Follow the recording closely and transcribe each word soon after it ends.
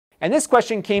And this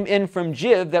question came in from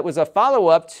Jiv that was a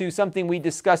follow-up to something we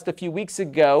discussed a few weeks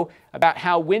ago about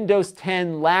how Windows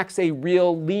 10 lacks a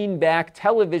real lean-back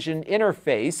television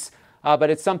interface, but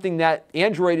it's something that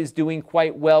Android is doing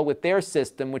quite well with their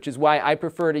system, which is why I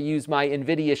prefer to use my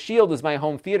NVIDIA Shield as my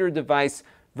home theater device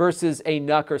versus a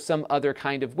NUC or some other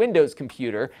kind of Windows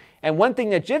computer. And one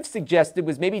thing that Jiv suggested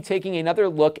was maybe taking another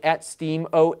look at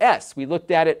SteamOS. We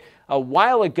looked at it a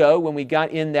while ago when we got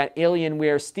in that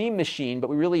Alienware Steam machine, but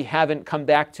we really haven't come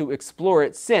back to explore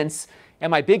it since.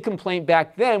 And my big complaint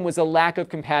back then was a lack of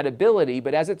compatibility.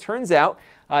 But as it turns out,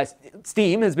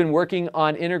 Steam has been working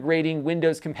on integrating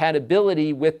Windows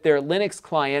compatibility with their Linux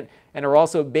client and are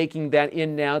also baking that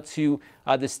in now to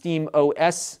the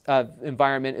SteamOS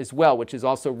environment as well, which is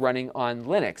also running on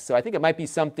Linux. So I think it might be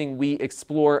something we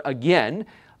explore again.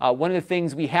 One of the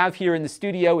things we have here in the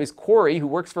studio is Corey, who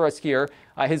works for us here.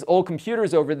 His old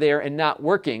computer's over there and not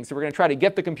working, so we're going to try to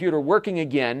get the computer working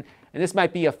again. And this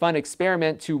might be a fun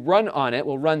experiment to run on it.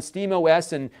 We'll run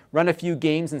SteamOS and run a few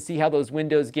games and see how those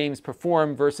Windows games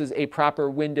perform versus a proper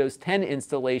Windows 10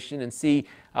 installation and see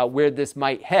where this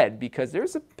might head, because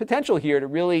there's a potential here to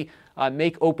really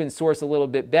make open source a little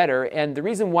bit better. And the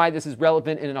reason why this is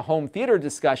relevant in a home theater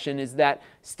discussion is that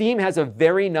Steam has a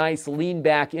very nice lean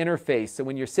back interface. So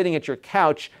when you're sitting at your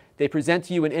couch, they present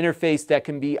to you an interface that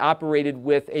can be operated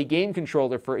with a game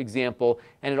controller, for example,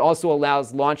 and it also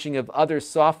allows launching of other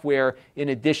software in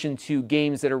addition to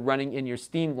games that are running in your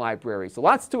Steam library. So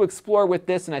lots to explore with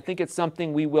this, and I think it's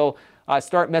something we will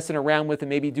start messing around with and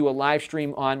maybe do a live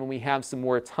stream on when we have some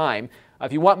more time.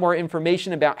 If you want more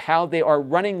information about how they are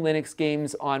running Linux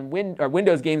games on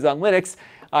Windows games on Linux,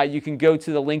 you can go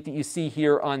to the link that you see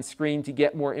here on screen to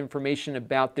get more information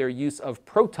about their use of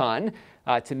Proton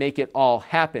to make it all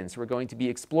happen. So we're going to be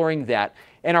exploring that.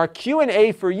 And our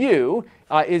Q&A for you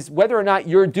is whether or not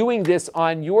you're doing this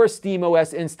on your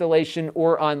SteamOS installation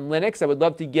or on Linux. I would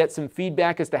love to get some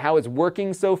feedback as to how it's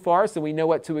working so far so we know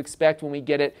what to expect when we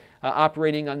get it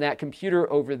operating on that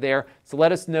computer over there. So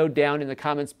let us know down in the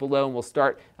comments below, and we'll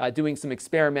start doing some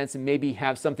experiments and maybe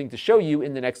have something to show you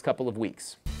in the next couple of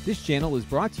weeks. This channel is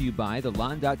brought to you by the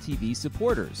Lon.TV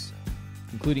supporters,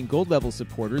 including gold level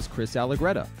supporters Chris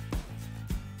Allegretta,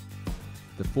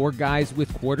 the Four Guys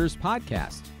with Quarters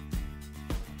podcast,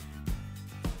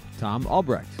 Tom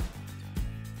Albrecht,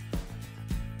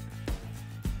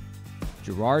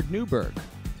 Gerard Nuberg,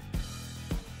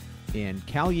 and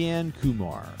Kalyan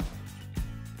Kumar.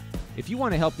 If you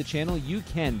want to help the channel, you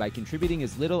can by contributing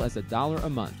as little as $1 a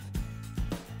month.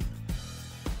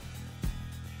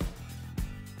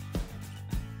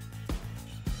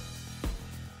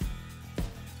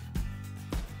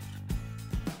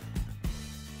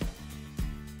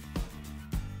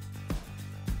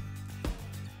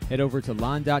 Head over to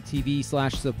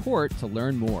lon.tv/support to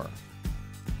learn more.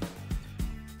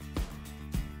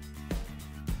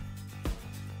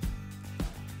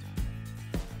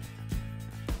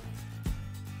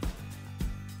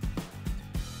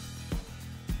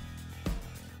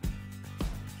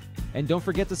 And don't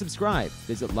forget to subscribe.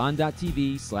 Visit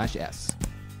lon.tv/s.